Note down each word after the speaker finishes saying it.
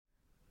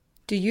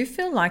Do you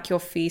feel like your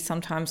fear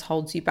sometimes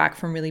holds you back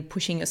from really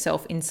pushing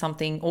yourself in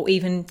something or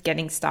even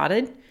getting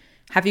started?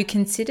 Have you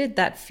considered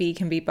that fear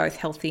can be both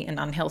healthy and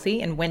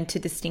unhealthy and when to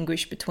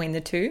distinguish between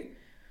the two?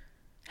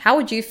 How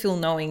would you feel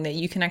knowing that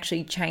you can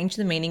actually change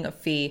the meaning of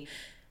fear,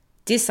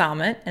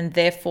 disarm it, and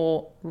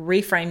therefore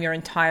reframe your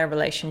entire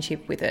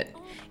relationship with it?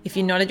 If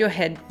you nodded your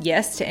head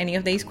yes to any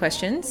of these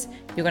questions,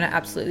 you're going to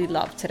absolutely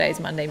love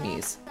today's Monday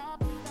Muse.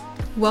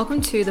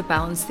 Welcome to The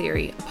Balance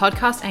Theory, a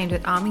podcast aimed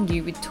at arming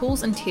you with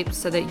tools and tips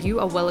so that you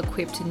are well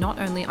equipped to not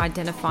only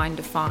identify and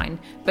define,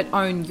 but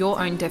own your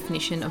own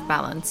definition of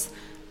balance.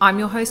 I'm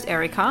your host,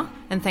 Erica,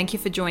 and thank you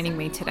for joining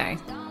me today.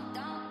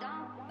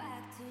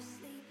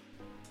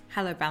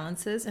 Hello,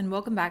 Balancers, and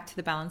welcome back to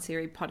the Balance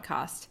Theory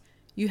podcast.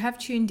 You have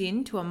tuned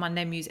in to a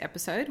Monday Muse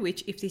episode,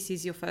 which, if this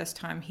is your first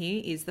time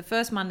here, is the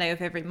first Monday of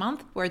every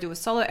month where I do a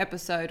solo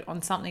episode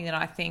on something that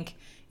I think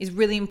is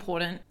really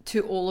important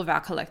to all of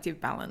our collective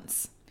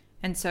balance.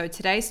 And so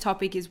today's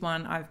topic is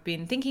one I've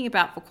been thinking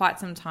about for quite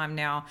some time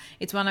now.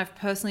 It's one I've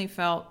personally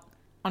felt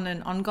on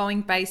an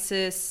ongoing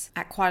basis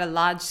at quite a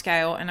large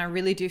scale, and I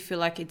really do feel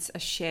like it's a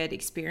shared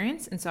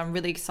experience. And so I'm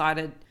really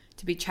excited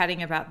to be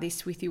chatting about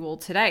this with you all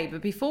today.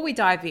 But before we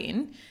dive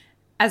in,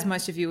 as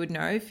most of you would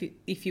know,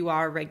 if you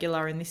are a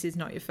regular and this is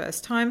not your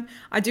first time,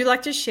 I do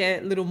like to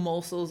share little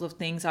morsels of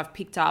things I've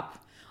picked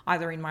up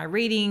either in my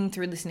reading,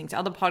 through listening to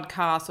other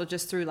podcasts, or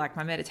just through like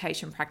my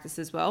meditation practice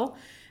as well.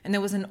 And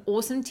there was an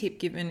awesome tip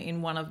given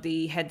in one of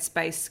the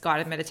Headspace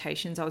guided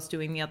meditations I was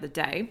doing the other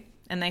day.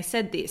 And they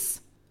said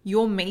this: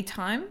 your me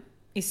time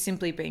is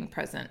simply being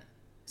present.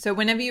 So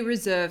whenever you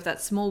reserve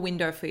that small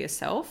window for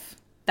yourself,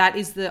 that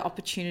is the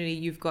opportunity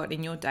you've got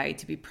in your day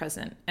to be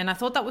present. And I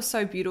thought that was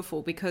so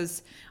beautiful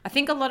because I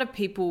think a lot of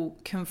people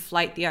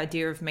conflate the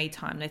idea of me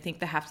time. They think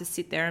they have to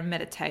sit there and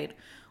meditate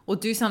or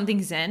do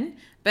something Zen.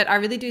 But I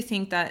really do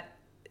think that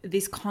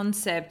this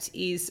concept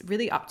is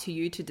really up to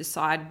you to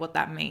decide what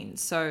that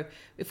means. So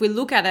if we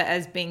look at it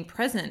as being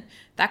present,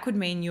 that could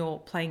mean you're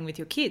playing with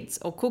your kids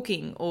or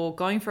cooking or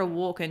going for a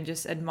walk and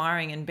just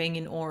admiring and being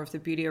in awe of the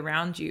beauty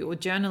around you, or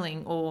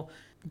journaling, or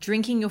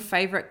drinking your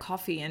favorite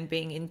coffee and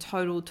being in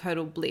total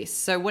bliss.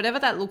 So whatever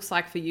that looks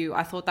like for you,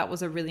 I thought that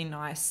was a really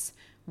nice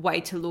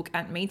way to look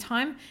at me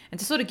time and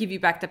to sort of give you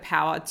back the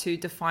power to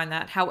define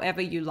that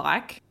however you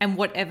like and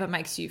whatever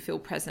makes you feel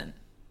present.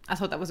 I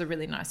thought that was a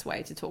really nice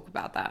way to talk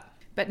about that.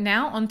 But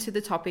now onto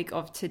the topic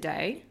of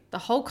today, the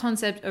whole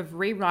concept of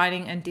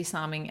rewriting and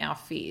disarming our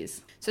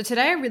fears. So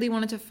today I really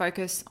wanted to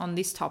focus on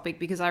this topic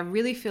because I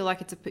really feel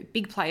like it's a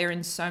big player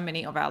in so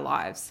many of our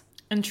lives.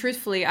 And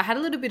truthfully, I had a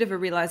little bit of a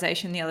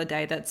realization the other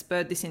day that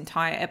spurred this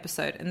entire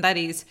episode, and that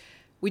is,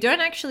 we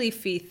don't actually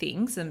fear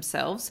things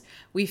themselves,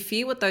 we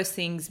fear what those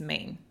things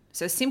mean.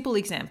 So simple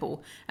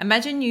example,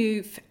 imagine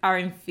you are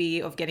in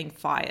fear of getting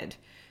fired.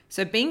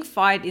 So being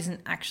fired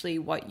isn't actually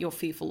what you're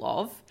fearful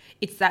of.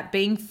 It's that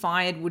being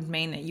fired would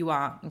mean that you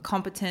are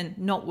incompetent,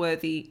 not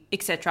worthy,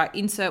 etc.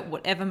 Insert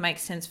whatever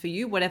makes sense for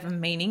you, whatever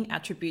meaning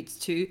attributes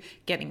to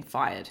getting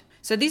fired.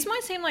 So this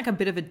might seem like a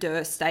bit of a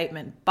duh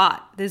statement,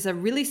 but there's a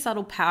really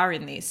subtle power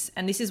in this.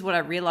 And this is what I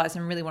realized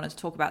and really wanted to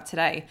talk about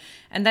today.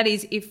 And that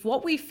is, if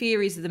what we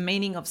fear is the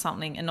meaning of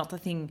something and not the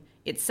thing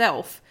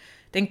itself,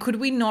 then could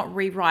we not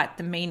rewrite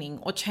the meaning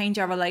or change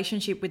our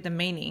relationship with the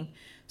meaning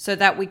so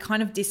that we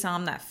kind of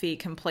disarm that fear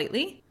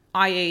completely?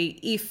 I.e.,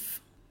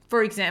 if,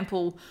 for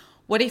example,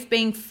 what if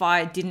being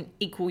fired didn't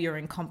equal your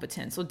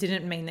incompetence or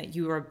didn't mean that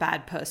you were a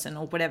bad person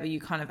or whatever you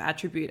kind of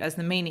attribute as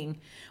the meaning?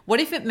 What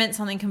if it meant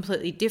something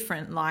completely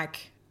different,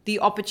 like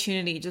the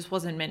opportunity just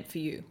wasn't meant for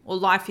you, or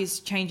life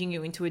is changing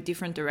you into a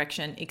different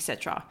direction,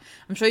 etc.?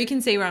 I'm sure you can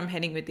see where I'm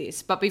heading with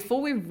this. But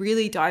before we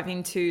really dive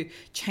into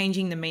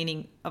changing the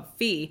meaning of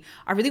fear,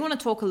 I really want to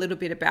talk a little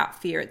bit about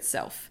fear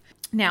itself.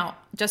 Now,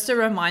 just a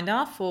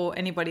reminder for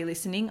anybody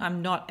listening,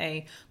 I'm not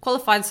a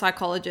qualified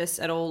psychologist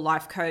at all,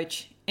 life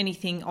coach,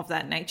 anything of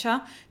that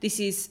nature. This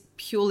is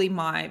purely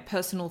my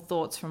personal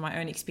thoughts from my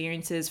own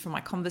experiences, from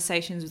my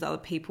conversations with other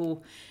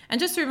people, and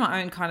just through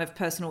my own kind of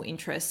personal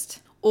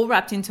interest, all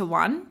wrapped into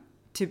one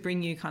to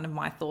bring you kind of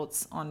my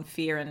thoughts on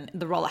fear and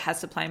the role it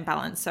has to play in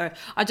balance. So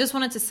I just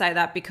wanted to say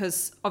that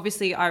because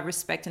obviously I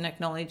respect and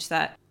acknowledge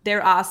that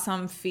there are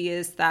some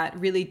fears that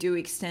really do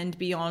extend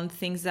beyond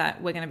things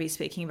that we're going to be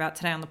speaking about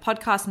today on the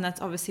podcast. And that's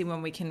obviously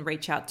when we can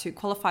reach out to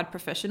qualified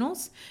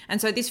professionals.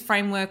 And so this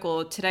framework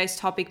or today's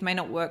topic may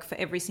not work for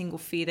every single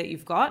fear that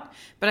you've got,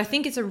 but I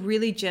think it's a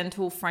really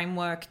gentle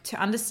framework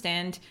to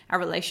understand our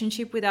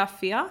relationship with our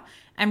fear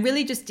and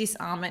really just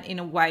disarm it in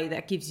a way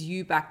that gives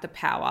you back the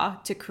power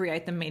to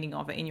create the meaning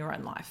of it in your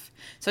own life.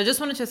 So I just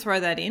wanted to throw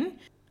that in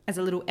as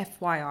a little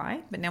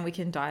FYI, but now we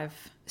can dive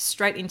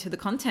straight into the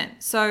content.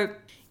 So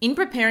in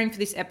preparing for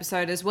this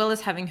episode, as well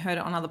as having heard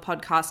it on other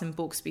podcasts and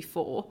books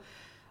before,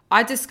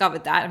 I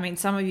discovered that, I mean,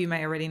 some of you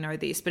may already know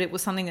this, but it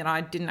was something that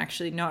I didn't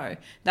actually know,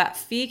 that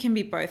fear can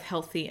be both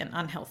healthy and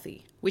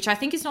unhealthy, which I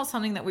think is not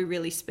something that we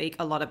really speak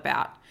a lot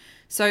about.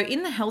 So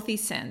in the healthy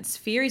sense,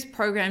 fear is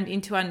programmed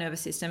into our nervous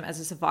system as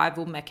a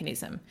survival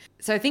mechanism.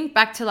 So think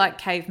back to like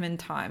caveman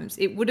times.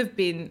 It would have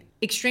been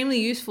extremely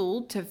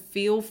useful to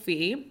feel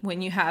fear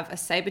when you have a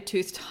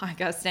saber-toothed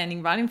tiger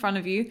standing right in front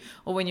of you,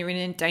 or when you're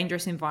in a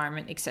dangerous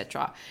environment,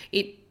 etc.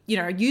 It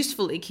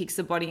usefully kicks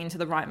the body into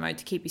the right mode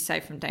to keep you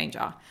safe from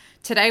danger.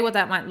 Today, what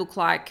that might look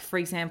like, for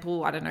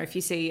example, I don't know, if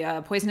you see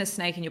a poisonous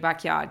snake in your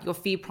backyard, your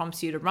fear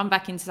prompts you to run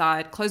back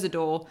inside, close the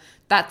door.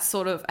 That's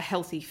sort of a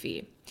healthy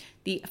fear.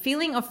 The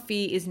feeling of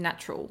fear is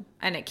natural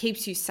and it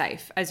keeps you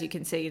safe, as you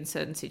can see in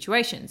certain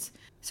situations.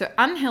 So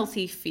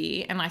unhealthy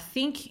fear, and I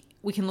think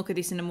we can look at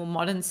this in a more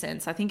modern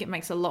sense, I think it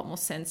makes a lot more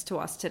sense to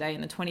us today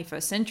in the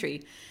 21st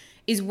century,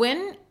 is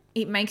when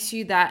it makes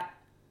you that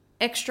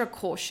extra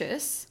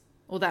cautious,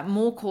 or that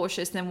more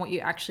cautious than what you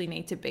actually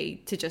need to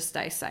be to just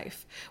stay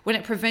safe, when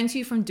it prevents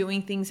you from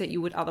doing things that you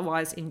would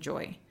otherwise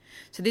enjoy.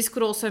 So this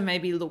could also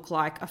maybe look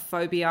like a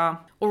phobia,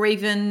 or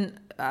even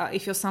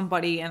if you're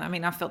somebody, and I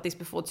mean, I've felt this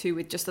before too,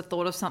 with just the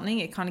thought of something,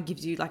 it kind of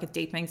gives you like a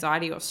deep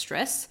anxiety or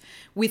stress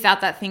without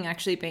that thing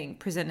actually being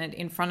presented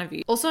in front of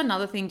you. Also,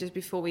 another thing just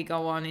before we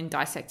go on in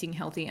dissecting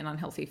healthy and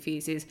unhealthy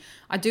fears is,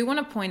 I do want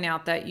to point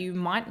out that you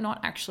might not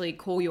actually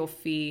call your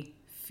fear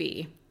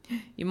fear.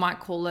 You might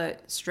call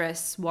it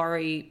stress,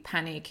 worry,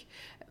 panic.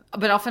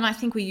 But often I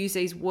think we use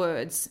these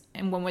words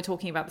and when we're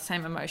talking about the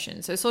same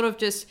emotion. So sort of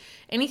just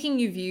anything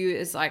you view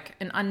as like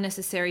an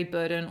unnecessary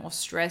burden or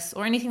stress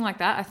or anything like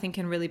that, I think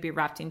can really be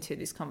wrapped into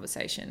this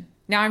conversation.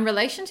 Now, in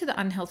relation to the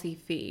unhealthy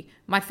fear,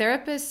 my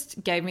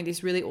therapist gave me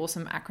this really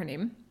awesome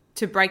acronym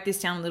to break this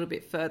down a little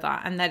bit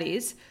further. And that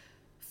is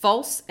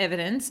false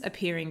evidence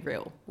appearing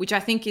real, which I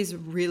think is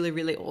really,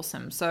 really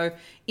awesome. So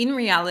in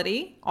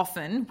reality,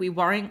 often we're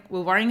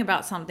worrying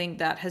about something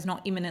that has not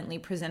imminently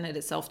presented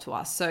itself to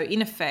us. So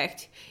in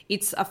effect,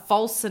 it's a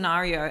false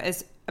scenario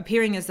as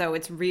appearing as though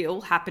it's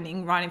real,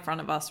 happening right in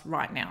front of us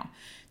right now,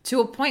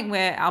 to a point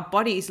where our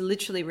bodies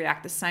literally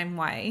react the same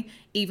way,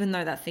 even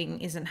though that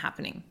thing isn't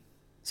happening.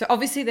 So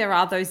obviously there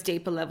are those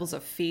deeper levels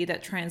of fear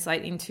that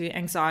translate into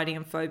anxiety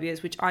and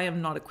phobias, which I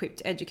am not equipped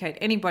to educate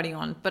anybody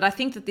on. But I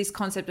think that this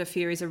concept of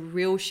fear is a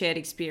real shared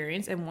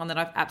experience and one that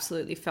I've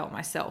absolutely felt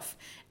myself.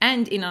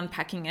 And in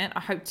unpacking it, I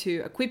hope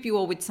to equip you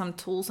all with some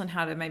tools on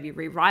how to maybe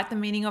rewrite the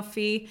meaning of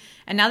fear.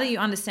 And now that you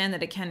understand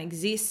that it can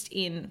exist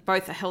in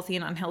both a healthy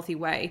and unhealthy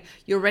way,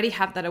 you already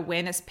have that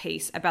awareness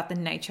piece about the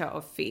nature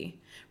of fear.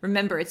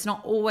 Remember, it's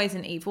not always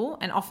an evil,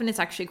 and often it's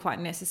actually quite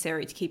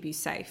necessary to keep you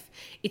safe.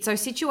 It's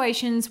those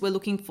situations we're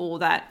looking for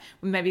that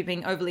we may be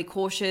being overly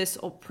cautious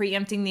or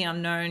preempting the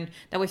unknown,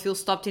 that we feel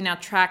stopped in our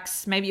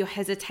tracks. Maybe you're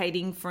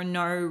hesitating for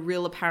no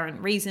real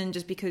apparent reason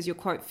just because you're,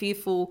 quote,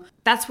 fearful.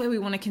 That's where we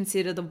want to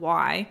consider the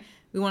why.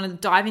 We want to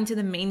dive into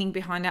the meaning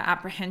behind our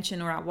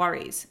apprehension or our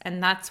worries,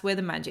 and that's where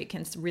the magic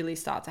can really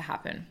start to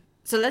happen.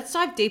 So let's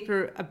dive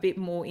deeper a bit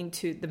more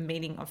into the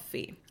meaning of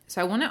fear. So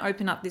I want to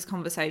open up this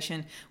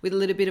conversation with a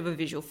little bit of a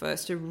visual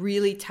first to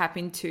really tap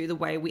into the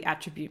way we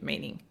attribute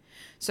meaning.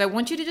 So I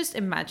want you to just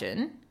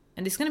imagine,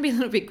 and this is going to be a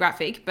little bit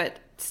graphic, but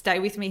stay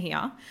with me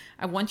here.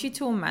 I want you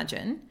to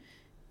imagine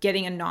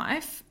getting a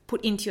knife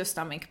put into your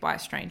stomach by a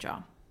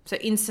stranger. So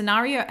in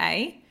scenario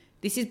A,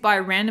 this is by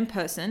a random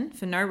person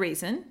for no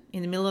reason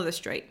in the middle of the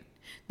street.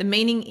 The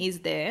meaning is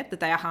there that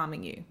they are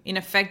harming you. In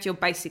effect, you're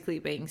basically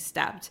being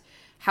stabbed.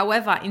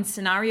 However, in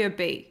scenario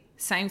B,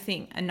 same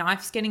thing, a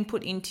knife's getting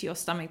put into your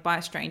stomach by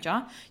a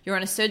stranger. You're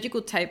on a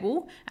surgical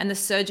table and the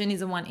surgeon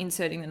is the one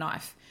inserting the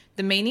knife.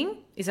 The meaning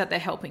is that they're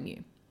helping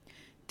you.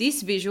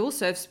 This visual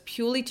serves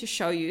purely to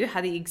show you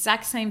how the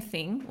exact same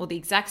thing or the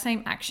exact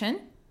same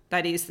action,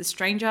 that is the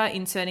stranger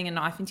inserting a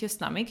knife into your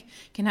stomach,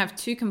 can have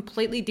two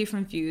completely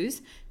different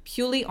views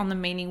purely on the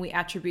meaning we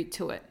attribute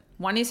to it.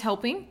 One is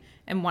helping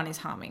and one is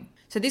harming.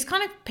 So this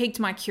kind of piqued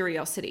my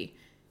curiosity.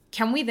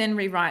 Can we then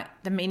rewrite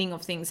the meaning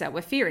of things that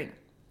we're fearing?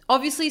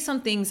 Obviously,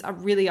 some things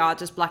really are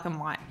just black and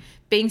white.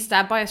 Being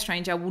stabbed by a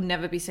stranger will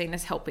never be seen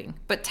as helping.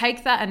 But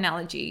take that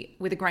analogy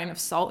with a grain of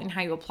salt in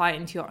how you apply it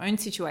into your own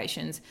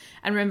situations.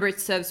 And remember, it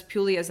serves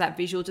purely as that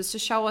visual just to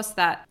show us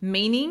that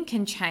meaning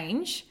can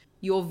change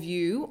your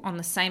view on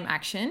the same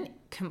action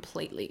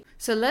completely.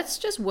 So let's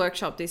just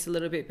workshop this a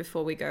little bit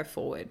before we go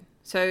forward.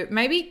 So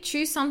maybe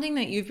choose something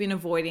that you've been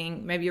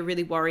avoiding, maybe you're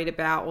really worried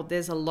about, or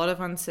there's a lot of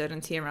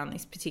uncertainty around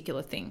this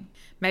particular thing.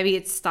 Maybe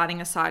it's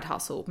starting a side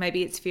hustle.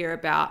 Maybe it's fear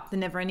about the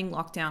never-ending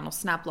lockdown or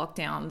snap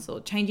lockdowns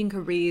or changing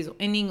careers or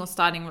ending or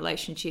starting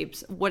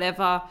relationships.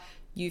 Whatever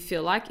you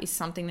feel like is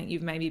something that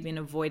you've maybe been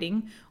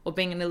avoiding or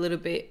being a little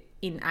bit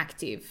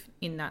inactive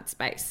in that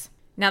space.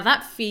 Now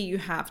that fear you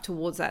have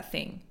towards that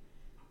thing,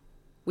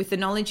 with the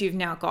knowledge you've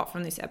now got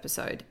from this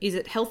episode, is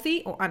it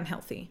healthy or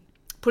unhealthy?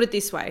 Put it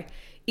this way.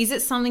 Is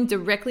it something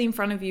directly in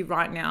front of you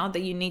right now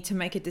that you need to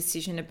make a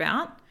decision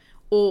about?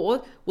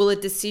 Or will a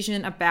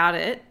decision about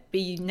it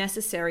be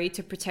necessary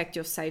to protect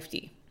your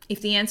safety?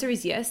 If the answer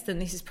is yes, then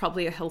this is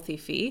probably a healthy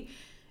fear.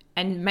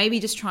 And maybe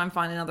just try and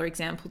find another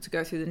example to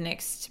go through the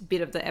next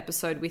bit of the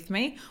episode with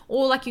me.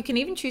 Or like you can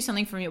even choose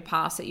something from your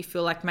past that you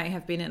feel like may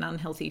have been an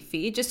unhealthy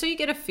fear, just so you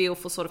get a feel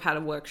for sort of how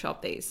to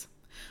workshop these.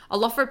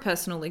 I'll offer a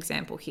personal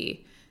example here.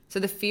 So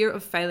the fear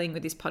of failing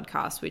with this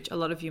podcast, which a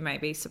lot of you may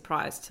be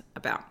surprised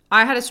about.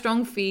 I had a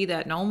strong fear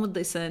that no one would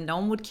listen, no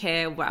one would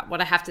care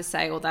what I have to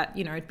say, or that,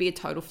 it'd be a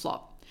total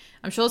flop.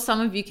 I'm sure some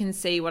of you can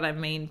see what I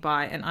mean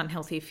by an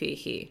unhealthy fear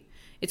here.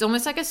 It's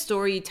almost like a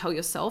story you tell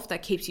yourself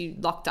that keeps you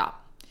locked up.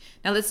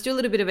 Now let's do a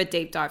little bit of a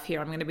deep dive here.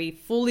 I'm going to be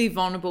fully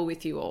vulnerable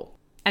with you all.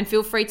 And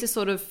feel free to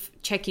sort of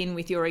check in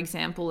with your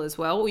example as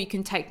well, or you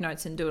can take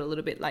notes and do it a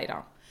little bit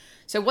later.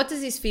 So what does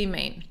this fear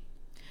mean?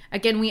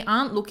 Again, we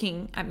aren't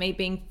looking at me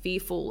being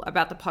fearful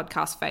about the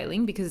podcast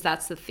failing because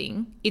that's the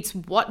thing. It's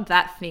what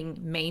that thing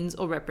means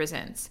or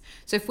represents.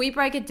 So if we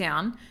break it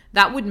down,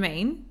 that would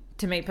mean,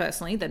 to me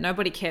personally, that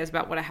nobody cares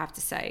about what I have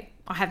to say.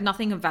 I have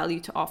nothing of value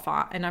to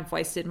offer and I've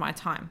wasted my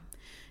time.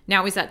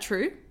 Now, is that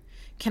true?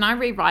 Can I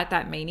rewrite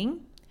that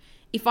meaning?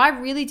 If I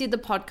really did the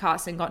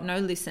podcast and got no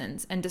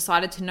listens and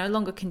decided to no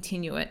longer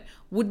continue it,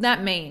 would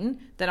that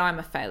mean that I'm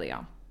a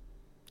failure?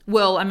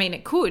 Well,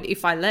 it could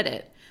if I let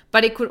it.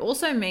 But it could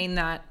also mean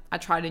that I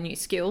tried a new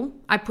skill.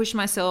 I pushed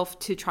myself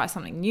to try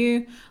something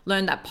new,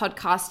 learned that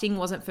podcasting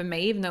wasn't for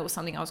me, even though it was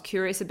something I was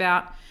curious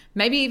about,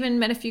 maybe even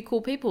met a few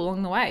cool people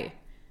along the way.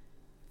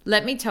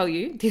 Let me tell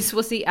you, this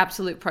was the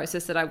absolute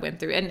process that I went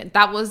through. And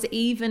that was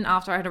even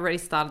after I had already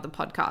started the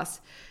podcast.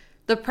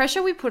 The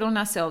pressure we put on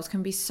ourselves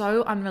can be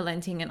so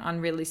unrelenting and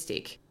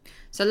unrealistic.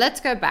 So let's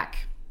go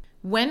back.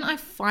 When I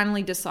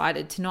finally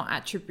decided to not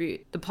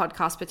attribute the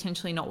podcast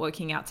potentially not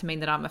working out to mean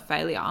that I'm a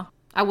failure,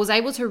 I was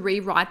able to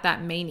rewrite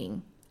that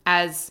meaning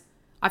as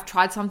I've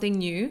tried something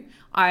new.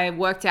 I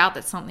worked out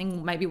that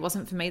something maybe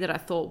wasn't for me that I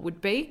thought would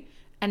be.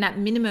 And at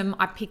minimum,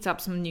 I picked up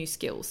some new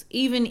skills,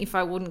 even if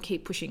I wouldn't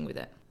keep pushing with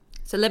it.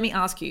 So let me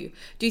ask you,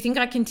 do you think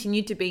I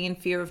continued to be in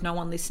fear of no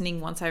one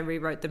listening once I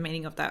rewrote the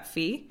meaning of that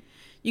fear?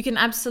 You can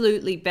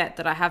absolutely bet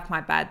that I have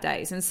my bad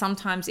days, and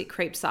sometimes it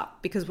creeps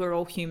up because we're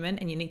all human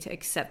and you need to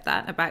accept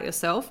that about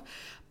yourself.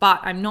 But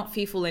I'm not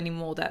fearful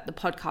anymore that the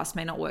podcast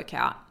may not work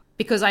out,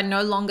 because I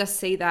no longer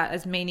see that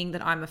as meaning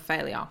that I'm a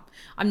failure.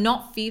 I'm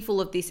not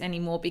fearful of this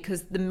anymore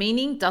because the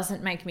meaning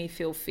doesn't make me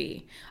feel fear.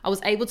 I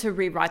was able to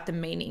rewrite the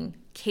meaning,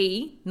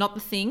 key, not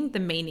the thing, the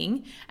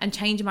meaning, and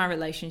change my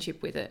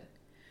relationship with it.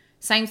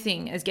 Same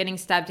thing as getting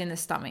stabbed in the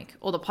stomach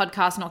or the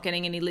podcast not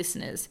getting any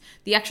listeners.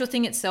 The actual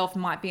thing itself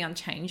might be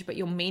unchanged, but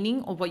your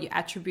meaning or what you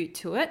attribute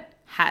to it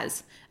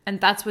has. And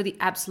that's where the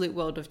absolute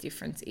world of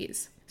difference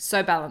is.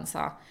 So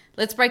balancer,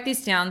 let's break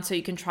this down so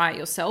you can try it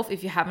yourself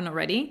if you haven't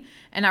already.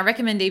 And I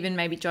recommend even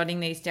maybe jotting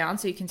these down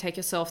so you can take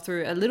yourself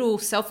through a little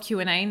self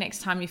Q&A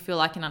next time you feel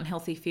like an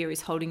unhealthy fear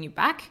is holding you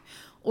back,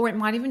 or it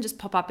might even just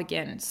pop up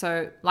again.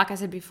 So like I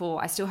said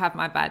before, I still have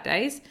my bad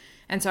days.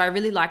 And so I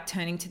really like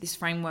turning to this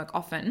framework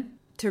often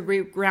to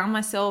re-ground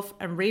myself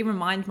and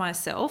remind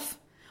myself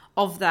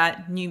of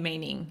that new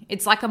meaning.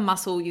 It's like a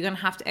muscle. You're going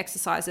to have to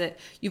exercise it.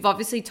 You've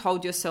obviously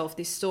told yourself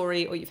this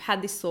story, or you've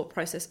had this thought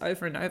process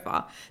over and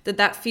over,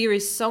 that fear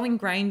is so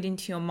ingrained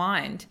into your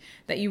mind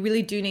that you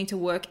really do need to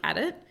work at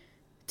it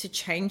to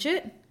change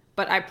it.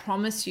 But I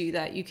promise you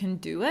that you can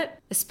do it,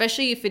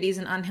 especially if it is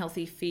an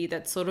unhealthy fear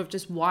that's sort of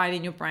just wired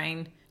in your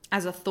brain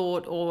as a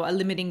thought or a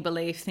limiting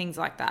belief, things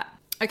like that.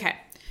 Okay,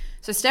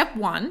 so step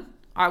one,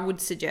 I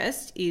would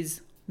suggest, is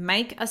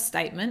make a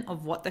statement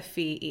of what the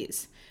fear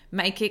is.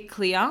 Make it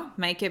clear,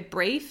 make it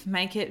brief,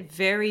 make it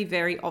very,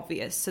 very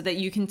obvious so that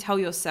you can tell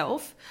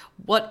yourself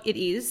what it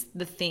is,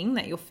 the thing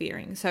that you're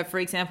fearing. So for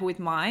example, with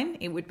mine,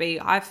 it would be,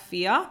 I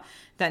fear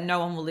that no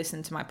one will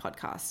listen to my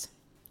podcast.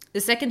 The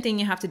second thing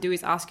you have to do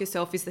is ask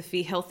yourself, is the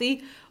fear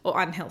healthy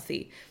or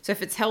unhealthy? So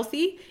if it's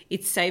healthy,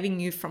 it's saving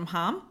you from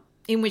harm,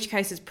 in which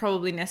case it's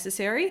probably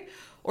necessary.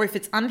 Or if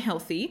it's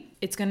unhealthy,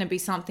 it's going to be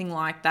something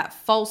like that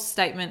false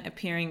statement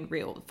appearing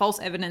real, false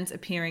evidence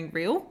appearing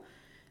real.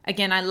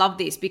 Again, I love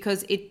this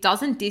because it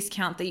doesn't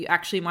discount that you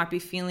actually might be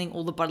feeling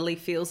all the bodily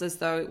feels as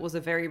though it was a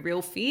very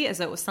real fear, as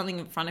though it was something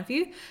in front of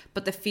you,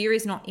 but the fear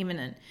is not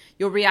imminent.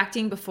 You're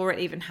reacting before it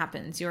even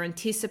happens. You're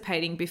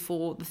anticipating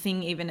before the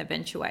thing even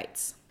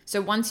eventuates.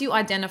 So once you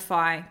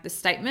identify the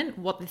statement,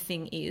 what the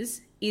thing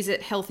is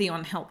it healthy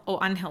or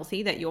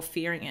unhealthy that you're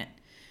fearing it?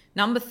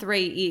 Number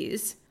 3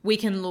 is we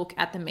can look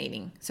at the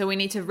meaning. So we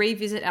need to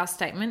revisit our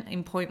statement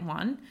in point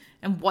 1.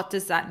 And what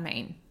does that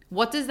mean?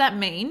 What does that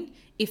mean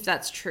if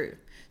that's true?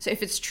 So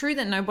if it's true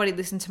that nobody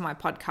listened to my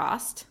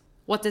podcast,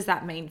 what does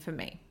that mean for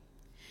me?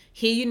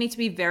 Here you need to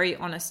be very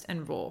honest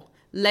and raw.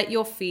 Let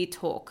your fear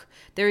talk.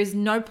 There is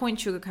no point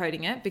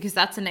sugarcoating it because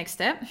that's the next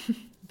step.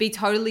 Be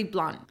totally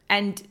blunt.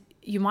 And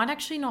you might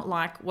actually not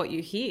like what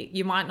you hear.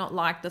 You might not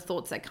like the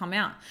thoughts that come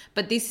out.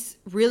 But this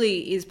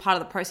really is part of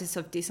the process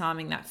of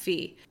disarming that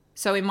fear.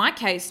 So in my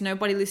case,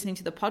 nobody listening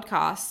to the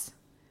podcast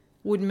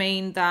would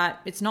mean that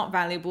it's not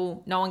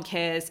valuable, no one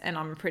cares, and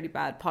I'm a pretty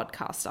bad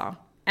podcaster.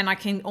 And I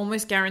can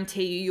almost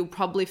guarantee you'll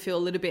probably feel a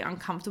little bit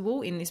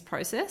uncomfortable in this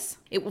process.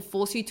 It will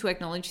force you to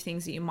acknowledge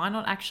things that you might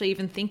not actually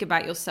even think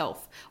about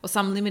yourself or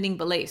some limiting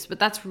beliefs, but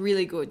that's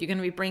really good. You're going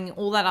to be bringing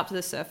all that up to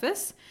the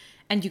surface.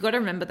 And you've got to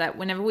remember that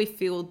whenever we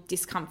feel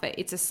discomfort,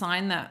 it's a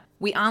sign that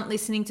we aren't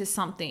listening to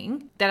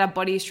something that our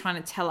body is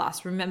trying to tell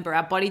us. Remember,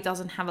 our body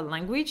doesn't have a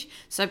language,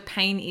 so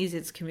pain is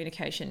its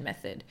communication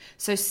method.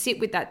 So sit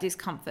with that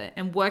discomfort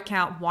and work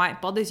out why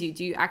it bothers you.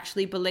 Do you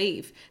actually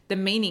believe the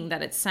meaning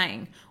that it's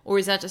saying? Or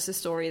is that just a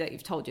story that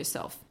you've told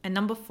yourself? And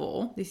number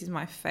 4, this is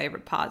my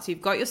favorite part. So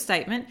you've got your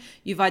statement,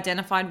 you've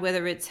identified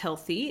whether it's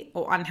healthy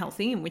or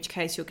unhealthy, in which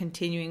case you're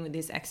continuing with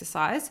this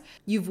exercise.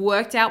 You've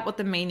worked out what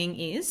the meaning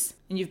is,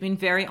 and you've been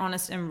very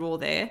honest and raw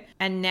there.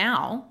 And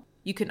now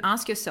you can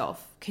ask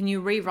yourself, can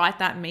you rewrite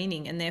that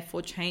meaning and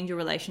therefore change your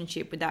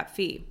relationship with that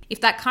fear?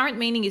 If that current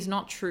meaning is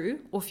not true,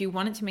 or if you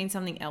want it to mean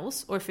something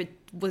else, or if it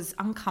was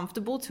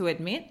uncomfortable to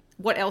admit,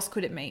 what else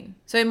could it mean?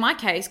 So in my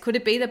case, could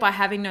it be that by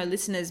having no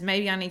listeners,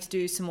 maybe I need to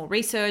do some more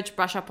research,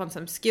 brush up on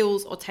some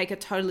skills, or take a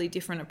totally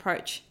different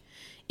approach?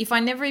 If I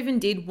never even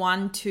did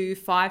 1, 2,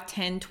 5,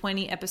 10,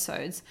 20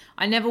 episodes,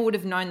 I never would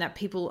have known that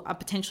people are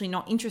potentially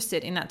not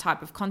interested in that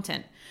type of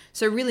content.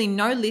 So really,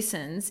 no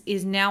listens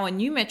is now a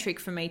new metric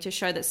for me to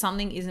show that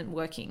something isn't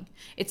working.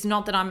 It's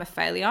not that I'm a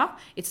failure.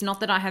 It's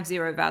not that I have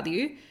zero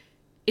value.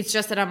 It's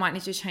just that I might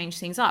need to change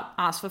things up,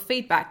 ask for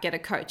feedback, get a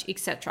coach,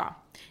 etc.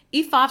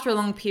 If after a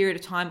long period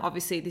of time,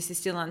 obviously this is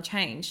still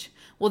unchanged,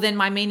 well then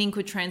my meaning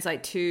could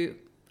translate to,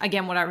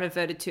 again, what I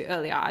reverted to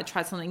earlier. I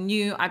tried something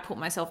new. I put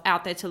myself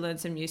out there to learn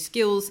some new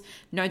skills.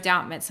 No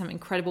doubt met some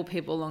incredible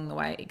people along the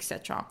way,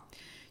 etc.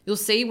 You'll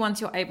see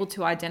once you're able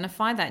to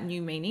identify that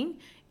new meaning,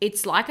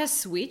 it's like a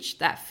switch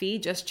that fear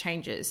just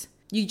changes.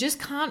 You just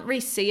can't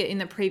re-see it in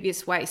the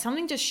previous way.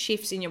 Something just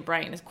shifts in your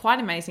brain. It's quite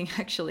amazing,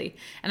 actually.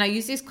 And I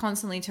use this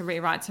constantly to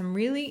rewrite some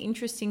really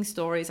interesting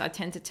stories I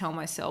tend to tell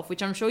myself,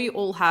 which I'm sure you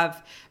all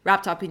have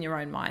wrapped up in your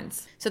own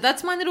minds. So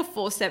that's my little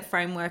 4-step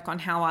framework on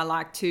how I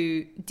like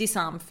to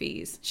disarm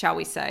fears, shall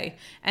we say.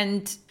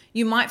 And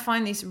you might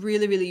find this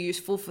really, really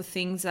useful for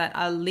things that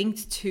are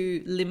linked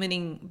to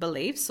limiting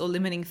beliefs or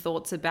limiting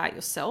thoughts about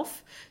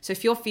yourself. So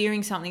if you're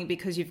fearing something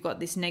because you've got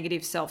this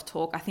negative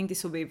self-talk, I think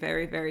this will be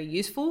very, very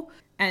useful.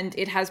 And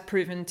it has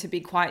proven to be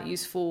quite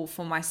useful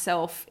for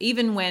myself,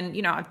 even when,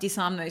 I've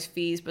disarmed those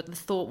fears, but the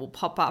thought will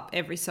pop up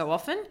every so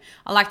often.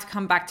 I like to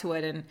come back to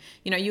it and,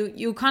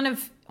 you kind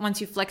of,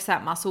 once you flex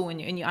that muscle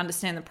and you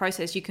understand the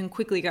process, you can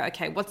quickly go,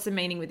 okay, what's the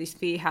meaning with this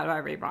fear? How do I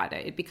rewrite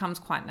it? It becomes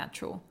quite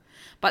natural.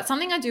 But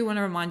something I do want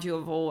to remind you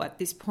of all at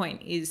this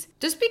point is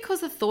just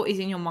because the thought is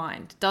in your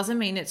mind doesn't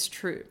mean it's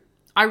true.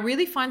 I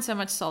really find so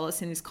much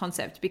solace in this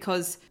concept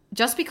because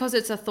just because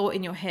it's a thought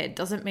in your head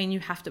doesn't mean you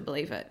have to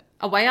believe it.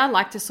 A way I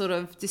like to sort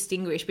of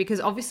distinguish,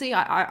 because obviously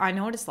I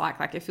know what it's like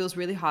it feels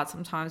really hard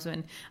sometimes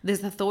when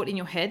there's a thought in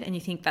your head and you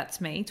think that's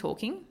me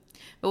talking.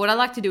 But what I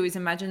like to do is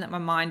imagine that my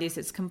mind is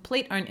its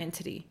complete own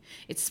entity.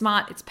 It's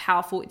smart, it's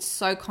powerful, it's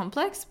so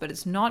complex, but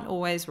it's not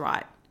always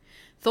right.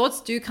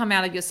 Thoughts do come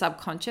out of your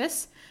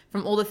subconscious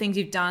from all the things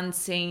you've done,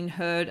 seen,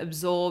 heard,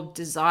 absorbed,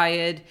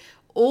 desired,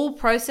 all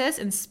processed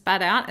and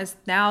spat out as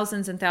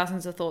thousands and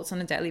thousands of thoughts on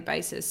a daily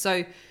basis.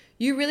 So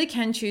you really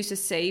can choose to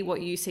see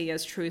what you see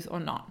as truth or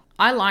not.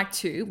 I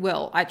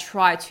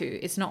try to,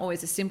 it's not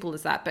always as simple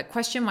as that, but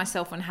question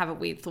myself when I have a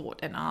weird thought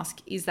and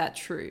ask, is that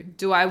true?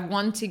 Do I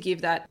want to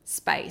give that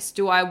space?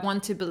 Do I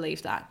want to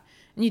believe that?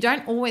 And you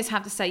don't always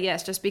have to say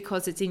yes just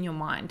because it's in your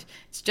mind.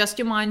 It's just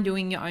your mind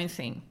doing your own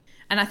thing.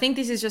 And I think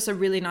this is just a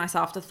really nice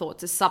afterthought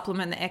to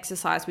supplement the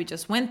exercise we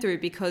just went through,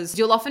 because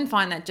you'll often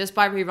find that just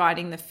by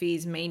rewriting the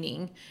fear's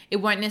meaning, it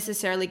won't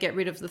necessarily get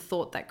rid of the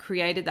thought that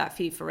created that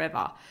fear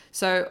forever.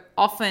 So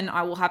often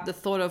I will have the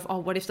thought of,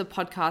 what if the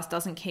podcast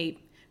doesn't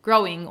keep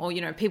growing, or,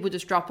 people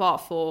just drop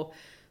off, or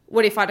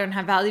what if I don't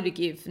have value to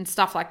give and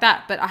stuff like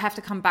that. But I have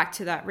to come back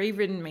to that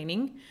rewritten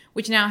meaning,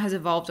 which now has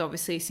evolved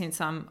obviously since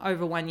I'm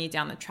over 1 year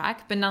down the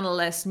track, but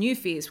nonetheless new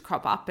fears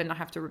crop up and I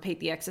have to repeat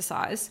the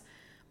exercise.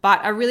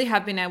 But I really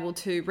have been able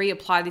to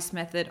reapply this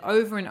method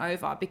over and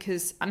over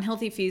because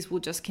unhealthy fears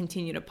will just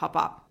continue to pop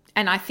up.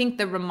 And I think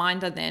the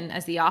reminder then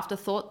as the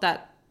afterthought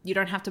that you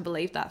don't have to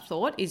believe that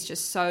thought is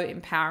just so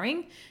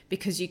empowering,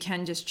 because you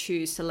can just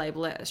choose to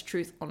label it as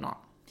truth or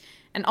not.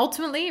 And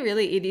ultimately,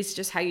 really, it is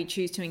just how you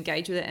choose to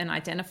engage with it and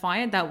identify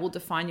it that will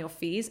define your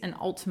fears and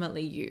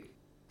ultimately you.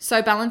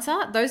 So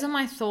Balancer, those are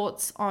my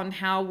thoughts on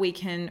how we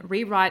can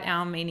rewrite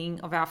our meaning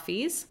of our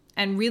fears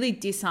and really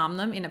disarm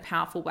them in a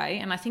powerful way.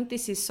 And I think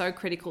this is so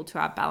critical to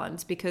our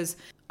balance, because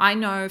I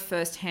know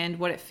firsthand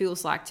what it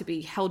feels like to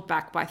be held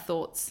back by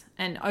thoughts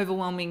and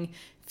overwhelming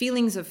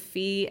feelings of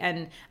fear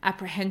and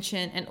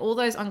apprehension and all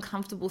those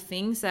uncomfortable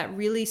things that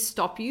really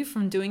stop you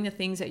from doing the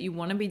things that you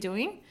want to be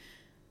doing.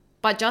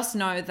 But just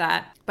know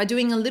that by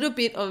doing a little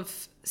bit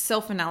of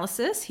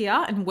self-analysis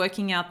here and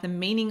working out the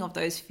meaning of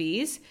those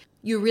fears,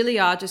 you really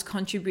are just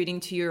contributing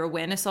to your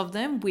awareness of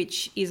them,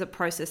 which is a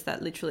process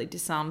that literally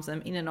disarms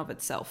them in and of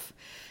itself.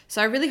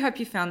 So I really hope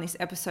you found this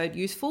episode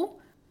useful.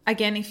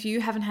 Again, if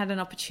you haven't had an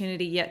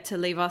opportunity yet to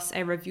leave us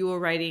a review or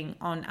rating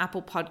on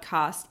Apple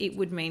Podcasts, it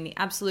would mean the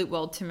absolute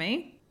world to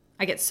me.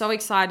 I get so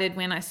excited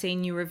when I see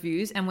new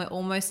reviews, and we're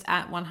almost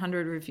at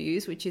 100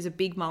 reviews, which is a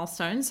big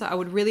milestone. So I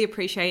would really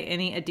appreciate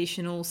any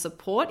additional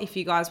support if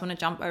you guys want to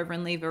jump over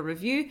and leave a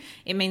review.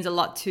 It means a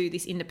lot to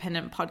this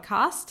independent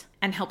podcast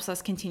and helps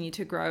us continue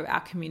to grow our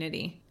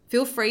community.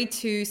 Feel free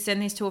to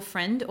send this to a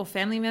friend or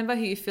family member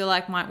who you feel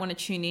like might want to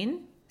tune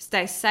in.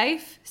 Stay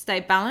safe, stay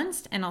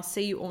balanced, and I'll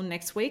see you all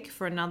next week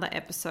for another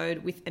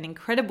episode with an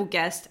incredible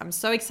guest. I'm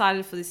so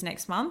excited for this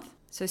next month.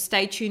 So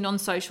stay tuned on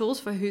socials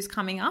for who's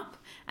coming up,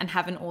 and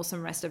have an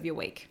awesome rest of your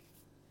week.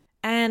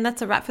 And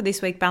that's a wrap for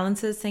this week,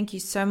 Balancers. Thank you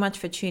so much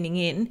for tuning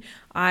in.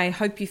 I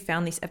hope you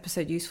found this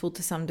episode useful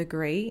to some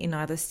degree in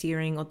either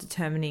steering or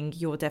determining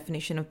your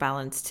definition of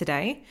balance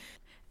today.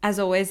 As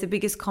always, the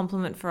biggest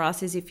compliment for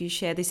us is if you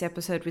share this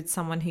episode with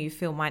someone who you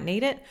feel might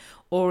need it,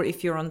 or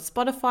if you're on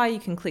Spotify, you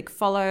can click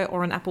follow,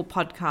 or on Apple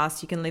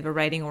Podcasts, you can leave a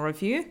rating or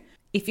review.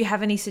 If you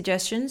have any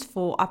suggestions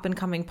for up and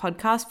coming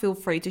podcasts, feel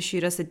free to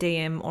shoot us a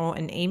DM or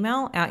an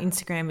email. Our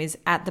Instagram is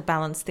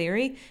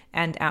 @TheBalanceTheory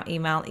and our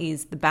email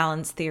is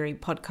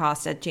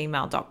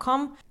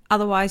thebalancetheorypodcast@gmail.com.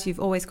 Otherwise,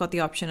 you've always got the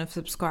option of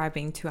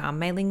subscribing to our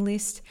mailing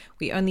list.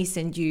 We only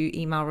send you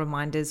email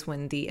reminders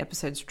when the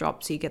episodes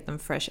drop, so you get them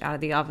fresh out of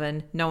the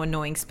oven. No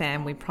annoying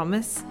spam, we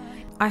promise.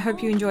 I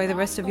hope you enjoy the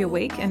rest of your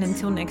week, and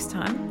until next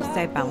time,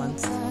 stay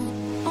balanced.